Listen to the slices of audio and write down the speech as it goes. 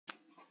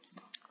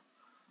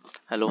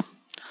Hello.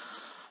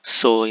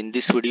 So in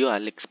this video,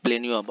 I'll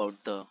explain you about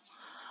the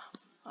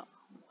uh,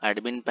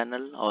 admin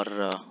panel or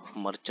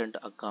merchant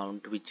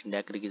account which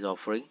IndiaCrick is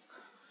offering.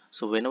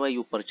 So whenever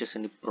you purchase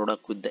any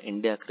product with the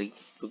IndiaCrick,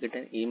 you get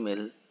an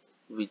email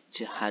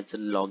which has a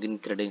login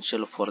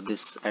credential for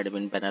this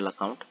admin panel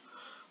account.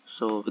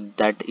 So with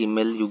that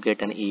email, you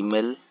get an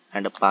email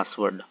and a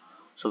password.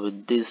 So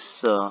with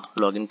this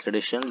login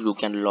credential, you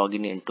can log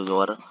in into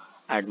your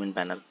admin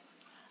panel.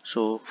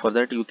 So for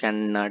that you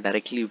can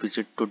directly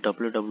visit to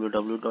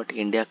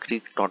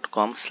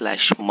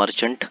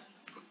www.indiacreek.com/merchant.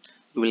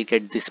 You will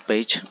get this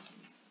page.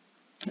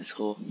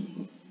 So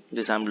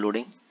this I'm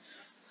loading.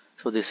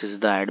 So this is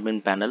the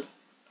admin panel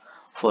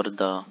for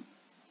the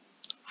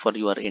for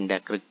your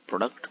IndiaCreek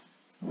product.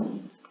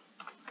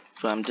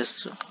 So I'm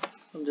just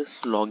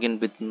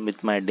login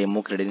with my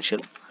demo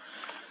credential,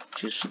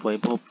 which is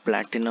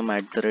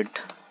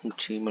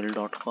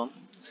vaibhavplatinum@gmail.com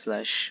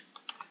slash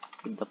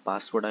with the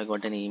password. I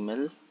got an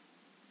email.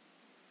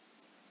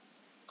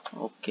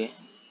 Okay,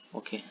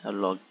 I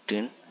logged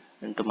in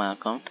into my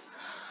account.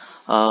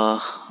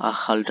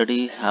 I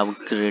already have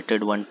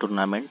created one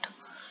tournament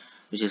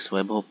which is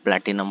Vaibhav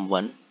Platinum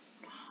 1,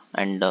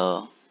 and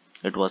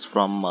it was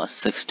from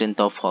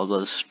 16th of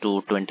August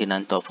to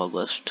 29th of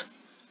August,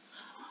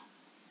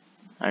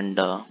 and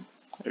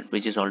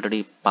which is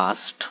already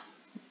passed,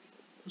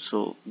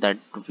 so that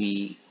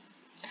we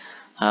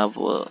have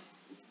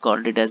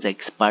called it as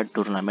expired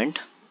tournament.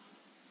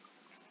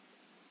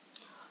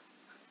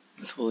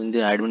 So in the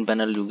admin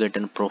panel you get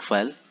a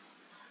profile.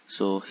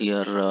 So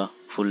here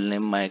full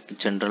name, my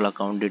general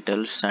account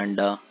details, and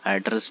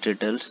address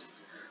details,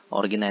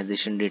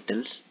 organization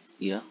details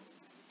here,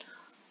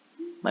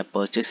 my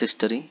purchase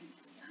history.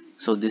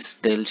 So this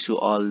tells you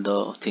all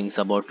the things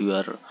about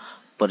your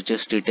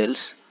purchase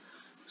details.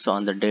 So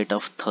on the date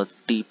of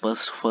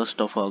 31st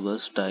of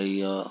August,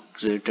 I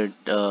created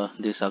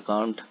this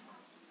account,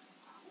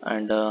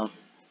 and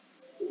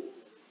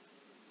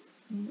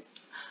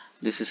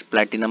this is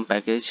platinum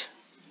package.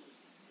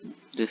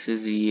 This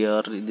is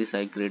year, this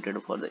I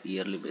created for the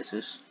yearly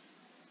basis.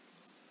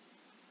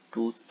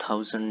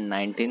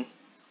 2019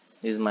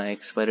 is my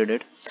expiry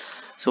date.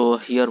 So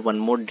here one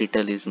more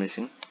detail is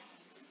missing,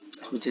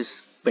 which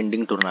is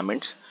pending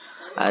tournaments.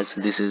 As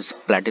this is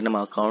platinum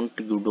account,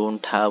 you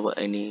don't have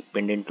any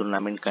pending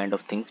tournament kind of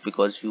things,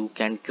 because you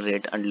can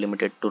create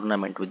unlimited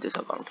tournament with this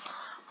account.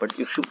 But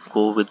if you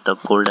go with the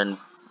gold and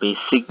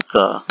basic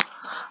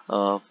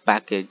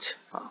package,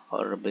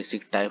 or a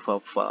basic type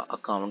of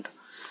account,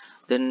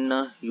 then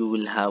you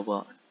will have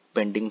a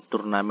pending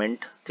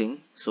tournament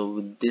thing. So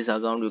with this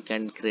account you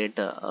can create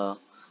the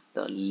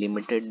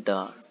limited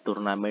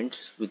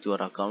tournaments with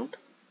your account.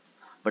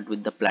 But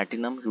with the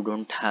platinum you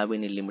don't have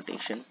any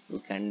limitation, you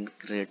can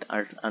create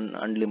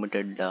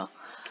unlimited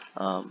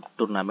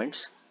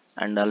tournaments.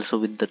 And also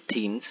with the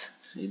themes,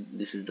 see,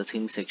 this is the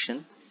theme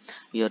section.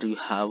 Here you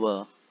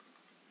have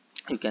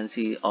you can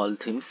see all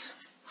themes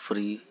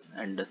free,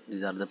 and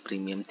these are the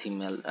premium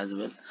theme as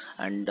well.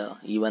 And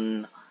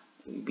even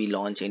we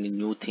launch any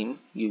new theme,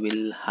 you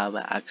will have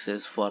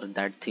access for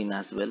that theme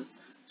as well.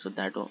 So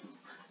that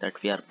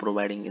we are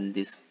providing in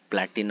this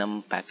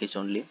platinum package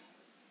only.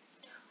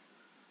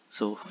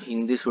 So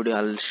in this video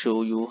I'll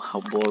show you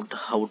about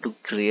how to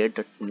create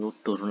a new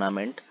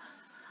tournament,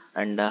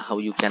 and how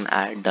you can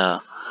add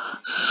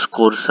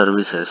score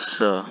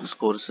services,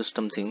 score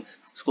system things.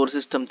 Score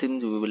system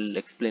things we will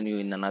explain you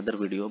in another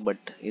video, but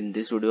in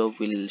this video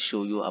we'll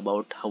show you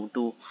about how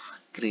to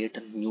create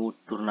a new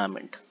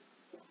tournament.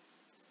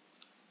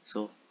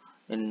 So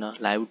in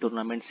live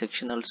tournament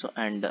section also,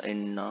 and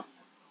in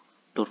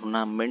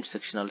tournament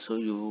section also,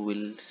 you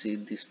will see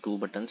these two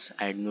buttons,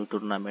 add new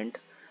tournament,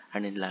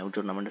 and in live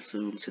tournament also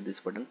you will see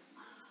this button,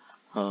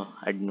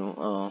 add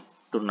new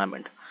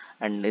tournament.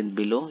 And in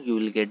below you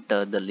will get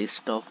the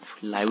list of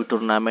live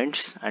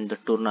tournaments and the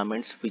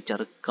tournaments which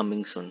are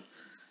coming soon.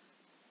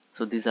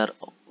 So these are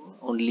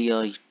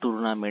only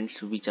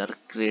tournaments which are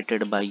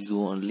created by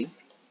you only.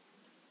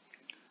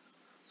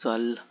 So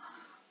I'll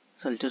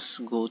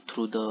just go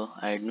through the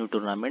add new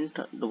tournament.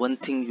 The one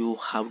thing you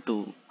have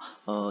to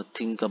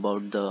think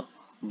about the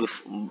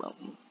bef-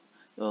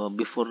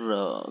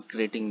 before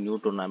creating new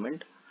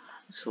tournament.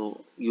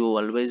 So you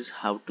always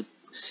have to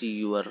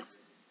see your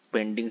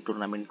pending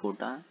tournament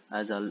quota.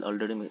 As I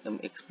already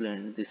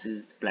explained, this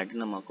is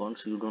platinum account,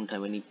 so you don't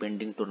have any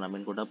pending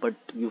tournament quota. But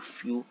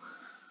if you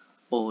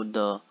owe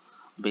the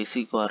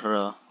basic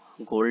or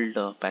gold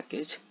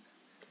package,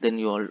 then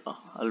you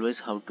always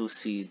have to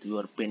see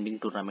your pending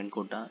tournament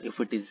quota. If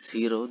it is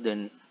zero,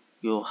 then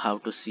you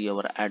have to see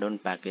our add-on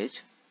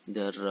package.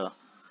 There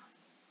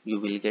you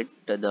will get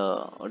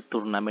the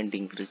tournament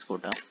increase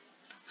quota.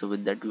 So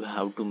with that you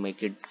have to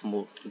make it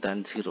more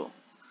than zero.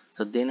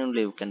 So then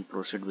only you can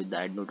proceed with the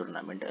add new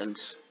tournament,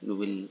 else you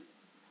will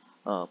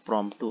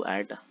prompt to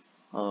add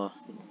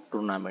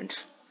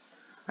tournaments.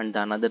 And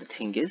the another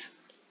thing is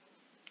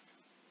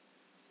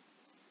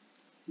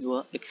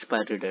your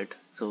expiry date.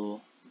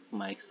 So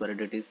my expiry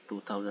date is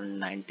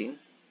 2019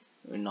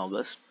 in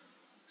August,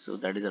 so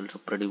that is also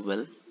pretty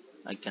well.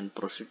 I can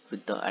proceed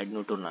with the add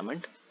new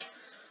tournament.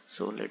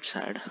 So let's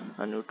add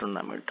a new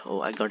tournament.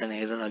 Oh, I got an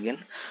error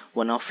again.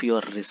 One of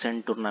your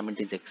recent tournament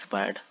is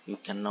expired. You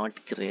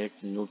cannot create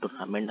new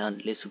tournament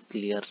unless you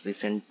clear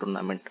recent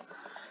tournament.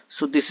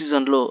 So this is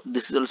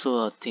also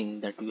a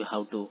thing that you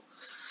have to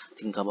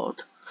think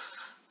about.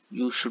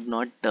 You should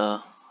not uh,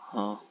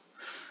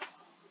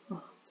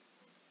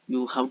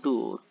 you have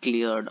to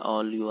clear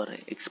all your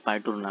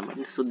expired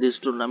tournament. So this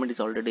tournament is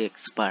already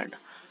expired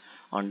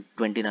on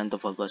 29th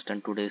of August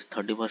and today is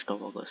 31st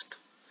of August.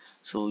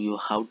 So you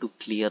have to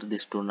clear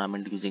this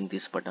tournament using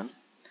this button.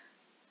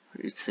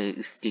 It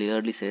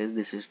clearly says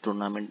this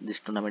tournament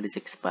is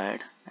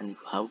expired and you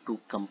have to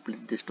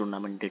complete this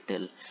tournament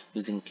detail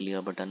using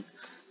clear button.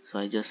 So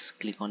I just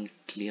click on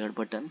clear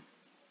button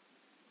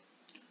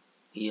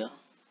here.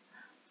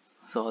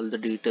 So all the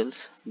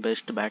details,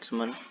 best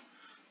batsman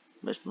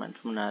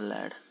I'll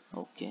add.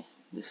 Okay,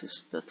 this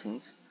is the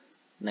things.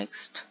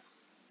 Next,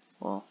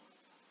 oh,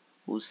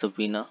 who's the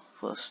winner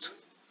first?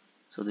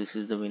 So this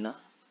is the winner.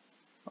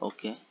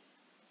 Okay,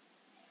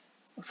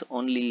 so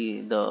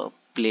only the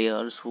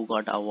players who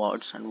got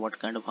awards and what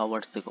kind of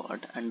awards they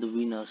got and the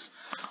winners.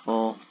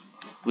 Oh,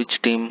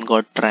 which team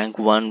got rank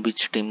 1,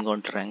 which team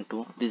got rank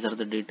 2. These are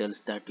the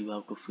details that you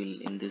have to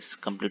fill in this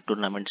complete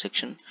tournament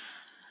section.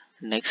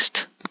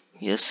 Next,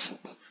 yes,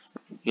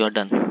 you are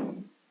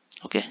done.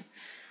 Okay,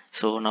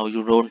 so now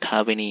you don't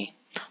have any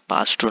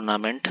past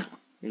tournament.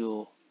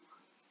 You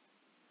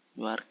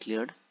are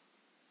cleared.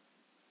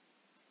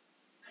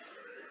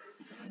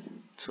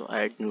 So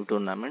add new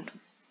tournament.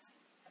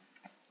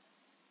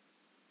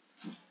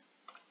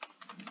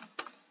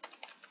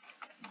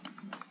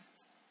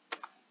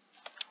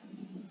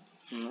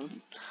 Hmm.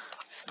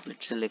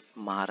 Let's select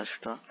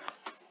Maharashtra.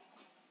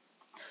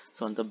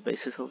 So on the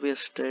basis of your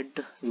state,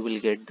 you will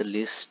get the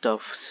list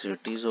of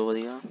cities over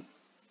here.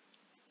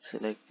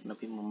 Select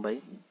Navi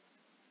Mumbai.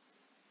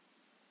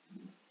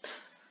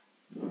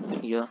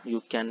 Here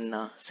you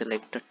can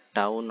select the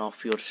town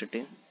of your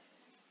city.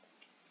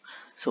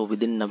 So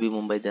within Navi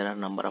Mumbai there are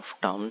number of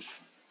towns.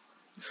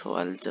 So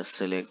I'll just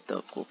select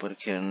the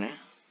Koperkerne.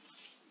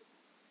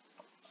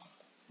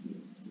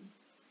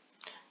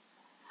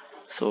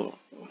 So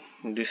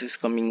this is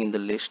coming in the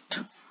list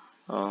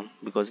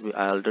because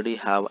I already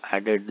have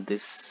added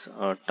this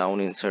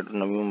town inside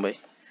Navi Mumbai.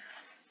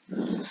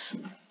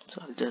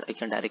 So I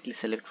can directly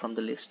select from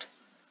the list.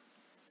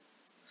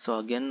 So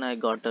again I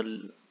got a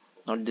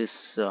not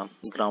this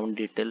ground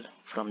detail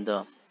from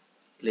the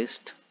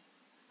list.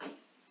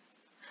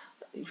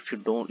 If you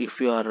don't, if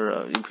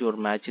your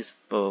match is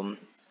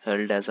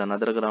held as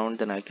another ground,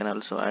 then I can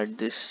also add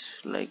this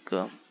like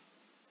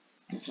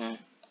mhm.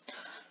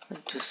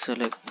 Just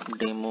select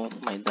demo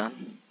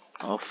Maidan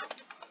of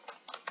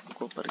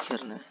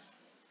Koperkerne.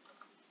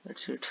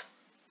 That's it.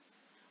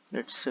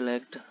 Let's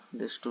select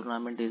this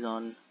tournament is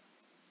on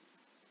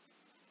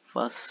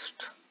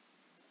first,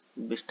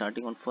 be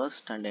starting on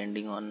first and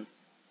ending on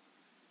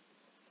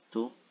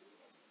 2.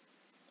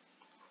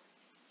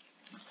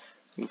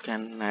 You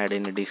can add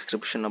any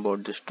description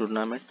about this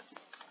tournament.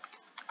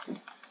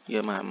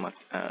 Here I'm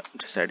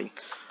just adding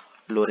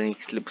lowering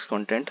Eclipse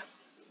content.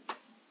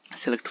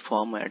 Select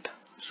format.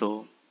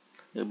 So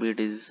maybe it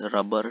is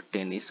rubber,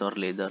 tennis or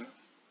leather.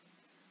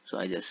 So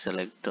I just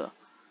select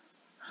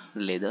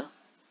leather.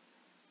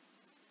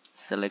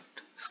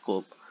 Select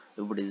scope.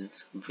 If it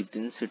is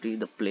within city,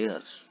 the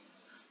players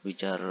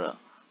which are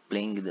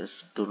playing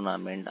this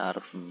tournament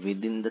are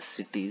within the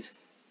cities,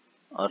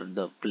 or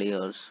the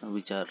players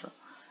which are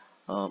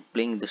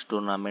playing this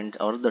tournament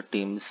or the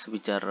teams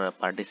which are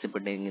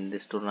participating in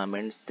this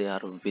tournaments, they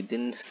are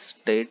within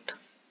state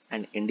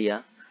and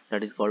India,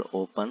 that is called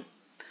open.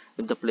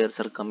 If the players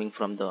are coming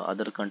from the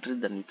other country,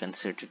 then you can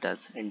set it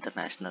as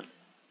international.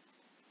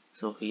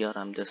 So here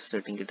I'm just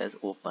setting it as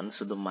open,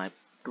 so the my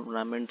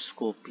tournament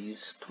scope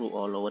is through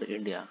all over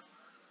India.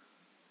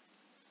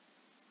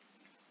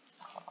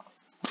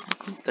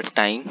 The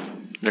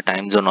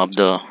time zone of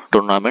the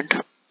tournament,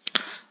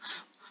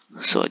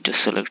 so I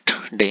just select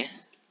day.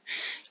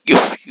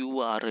 If you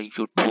are a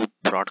YouTube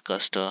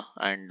broadcaster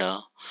and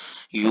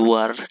you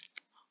are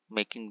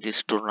making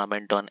this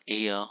tournament on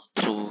air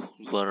through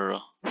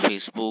your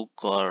Facebook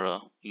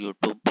or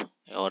YouTube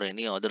or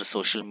any other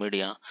social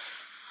media,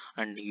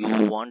 and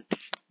you want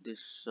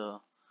this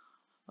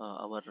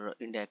our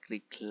India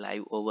Creek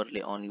live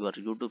overlay on your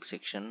YouTube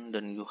section,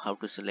 then you have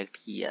to select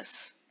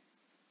yes.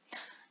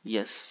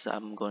 Yes,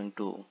 I'm going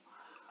to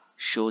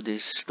show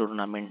this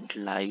tournament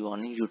live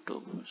on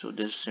YouTube. So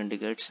this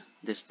indicates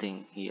this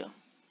thing here.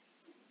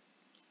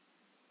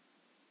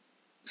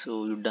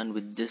 So you're done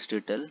with this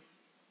detail: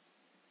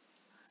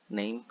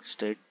 name,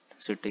 state,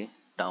 city,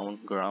 town,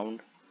 ground,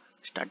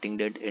 starting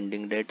date,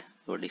 ending date,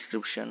 your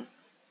description,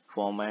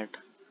 format,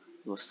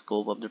 your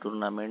scope of the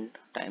tournament,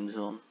 time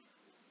zone,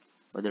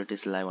 whether it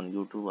is live on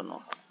YouTube or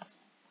not.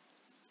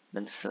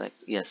 Then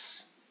select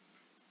yes.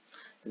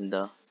 Then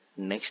the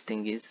next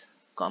thing is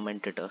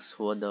commentators.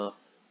 Who are the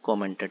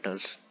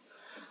commentators?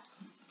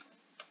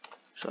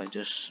 So I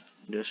just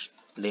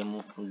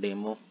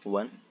demo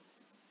one,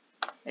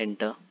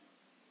 enter.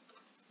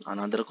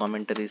 Another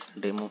commenter is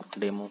demo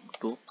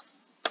to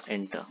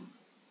enter.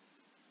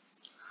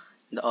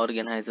 The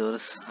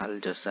organizers, I'll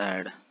just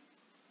add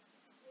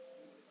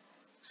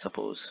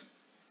suppose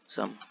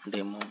some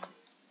demo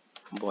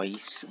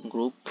voice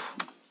group.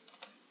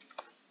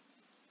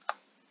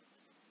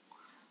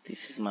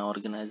 This is my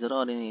organizer,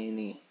 or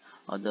any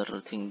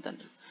other thing. That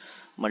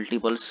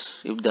multiples,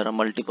 if there are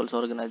multiples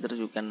organizers,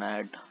 you can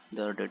add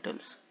their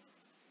details.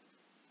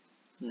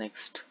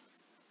 Next,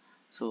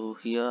 so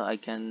here I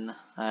can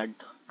add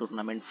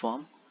tournament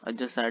form. I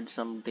just add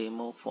some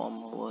demo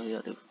form over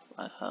here if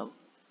I have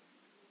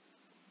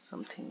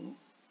something.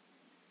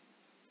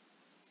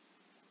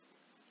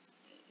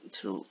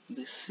 So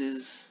this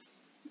is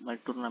my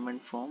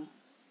tournament form.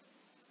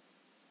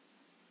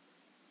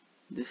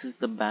 This is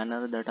the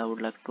banner that I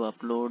would like to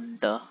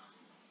upload.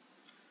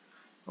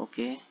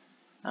 Okay,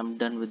 I'm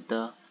done with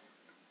the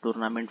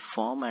tournament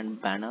form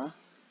and banner.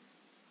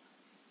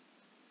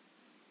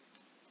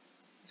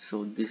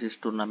 So this is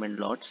tournament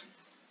lots.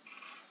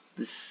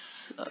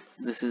 This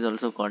is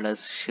also called as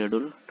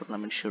schedule,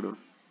 tournament schedule.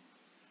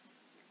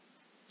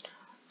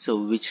 So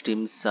which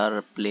teams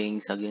are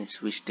playing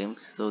against which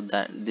teams, so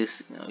that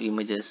this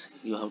images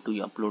you have to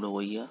upload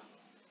over here.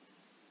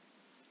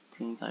 I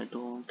think I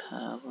don't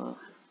have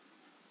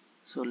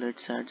so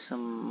let's add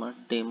some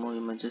demo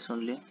images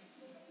only.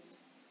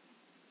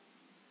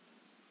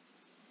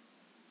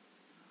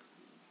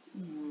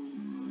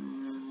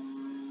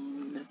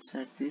 Let's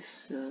add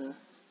this in.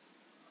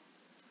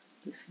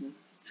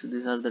 So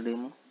these are the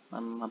demo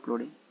I'm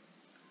uploading.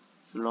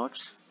 So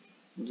lots,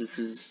 this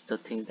is the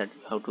thing that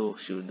you have to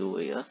should do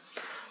here.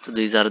 So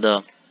these are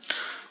the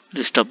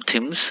list of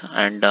themes,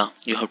 and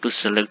you have to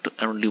select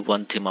only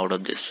one theme out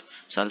of this.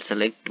 So I'll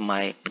select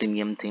my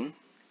premium theme,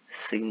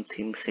 same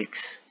theme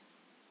 6,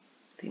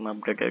 theme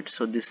updated.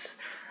 So this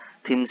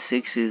theme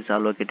 6 is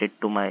allocated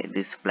to my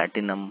this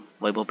platinum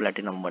Vaibhav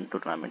Platinum 1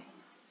 tournament.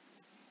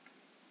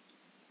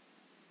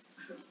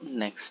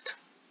 Next,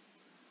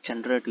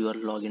 generate your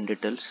login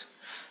details.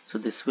 So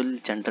this will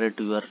generate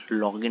your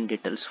login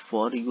details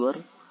for your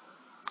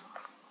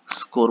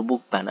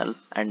scorebook panel,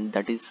 and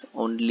that is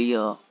only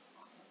a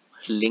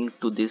link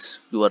to this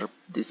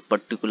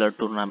particular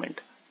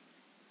tournament.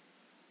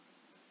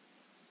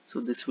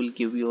 So this will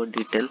give you a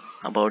detail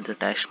about the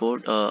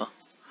dashboard,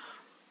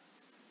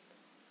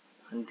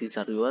 and these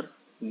are your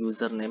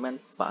username and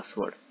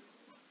password.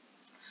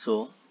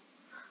 So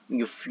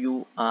if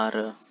you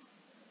are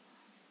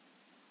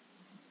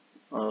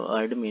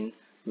admin,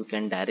 you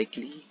can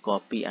directly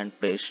copy and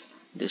paste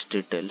these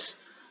details,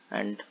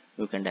 and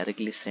you can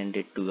directly send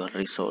it to your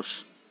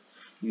resource.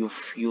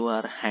 If you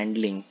are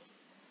handling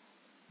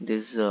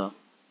this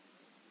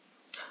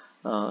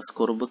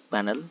scorebook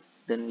panel,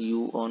 then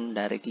you own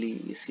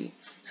directly, you see.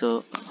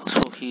 So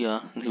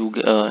here you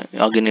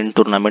again in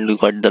tournament you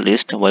got the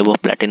list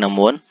Vaibhav Platinum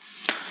 1.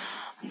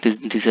 This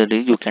is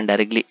you can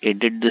directly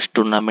edit this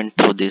tournament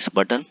through this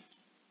button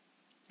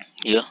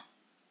here,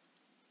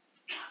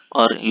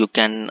 or you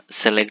can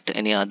select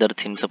any other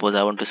theme. Suppose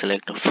I want to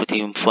select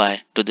theme 5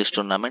 to this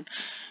tournament,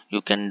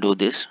 you can do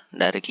this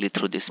directly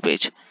through this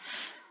page.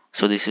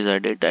 So this is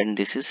edit and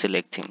this is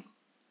select theme.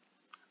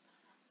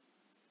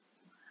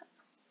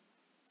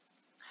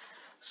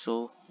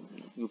 So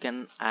you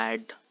can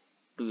add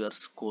to your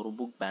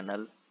scorebook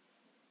panel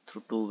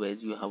through two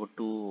ways. You have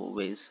two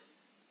ways.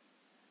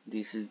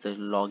 This is the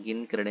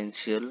login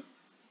credential,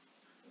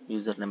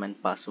 username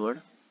and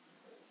password,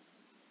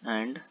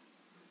 and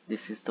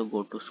this is the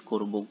go to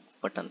scorebook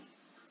button.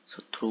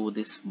 So through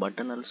this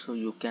button also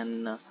you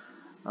can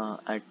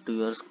add to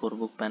your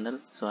scorebook panel.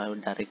 So I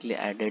have directly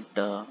added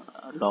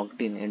logged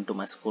in into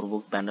my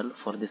scorebook panel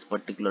for this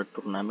particular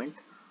tournament.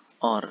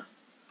 Or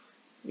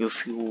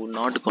if you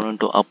not going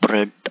to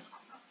operate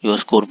your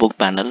scorebook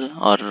panel,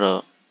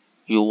 or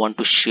you want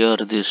to share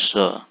this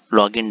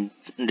login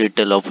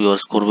detail of your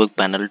scorebook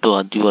panel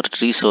to your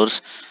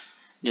resource,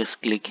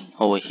 just click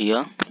over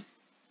here,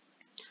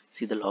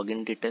 see the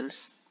login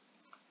details,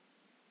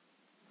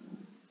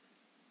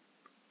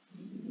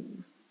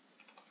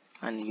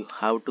 and you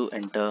have to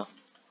enter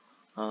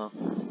uh,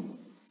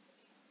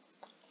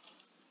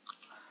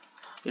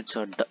 it's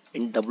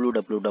in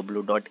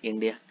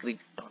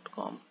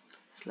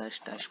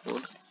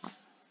www.indiacricket.com/dashboard.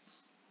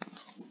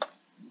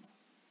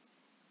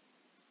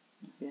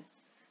 Okay,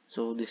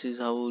 so this is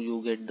how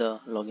you get the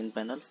login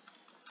panel.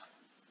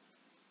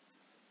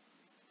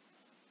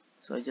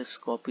 So I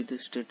just copy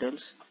these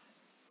details.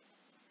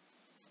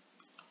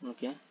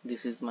 Okay,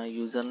 this is my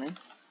username,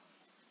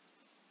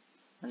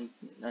 and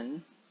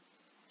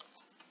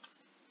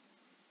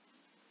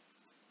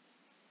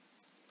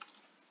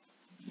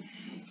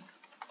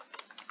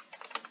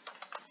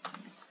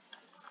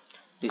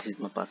this is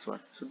my password.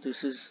 So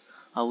this is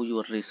how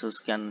your resource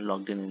can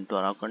logged in into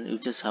our account. You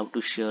just have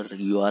to share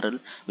URL,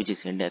 which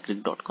is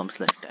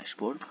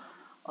indiacricket.com/dashboard,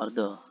 or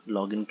the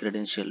login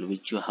credential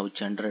which you have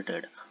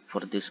generated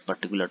for this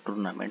particular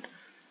tournament.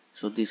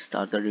 So these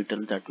are the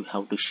details that you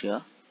have to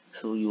share.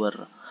 So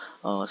your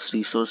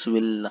resource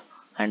will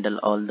handle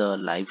all the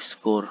live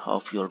score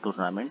of your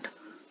tournament.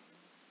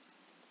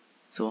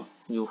 So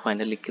you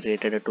finally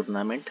created a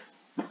tournament,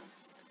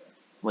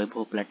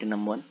 Vaibhav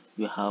Platinum 1.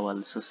 You have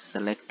also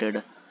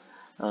selected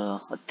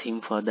a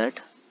theme for that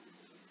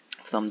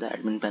from the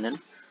admin panel.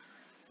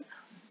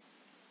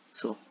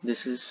 So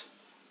this is,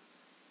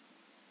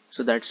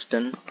 so that's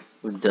done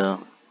with the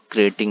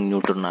creating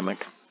new tournament.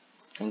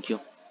 Thank you.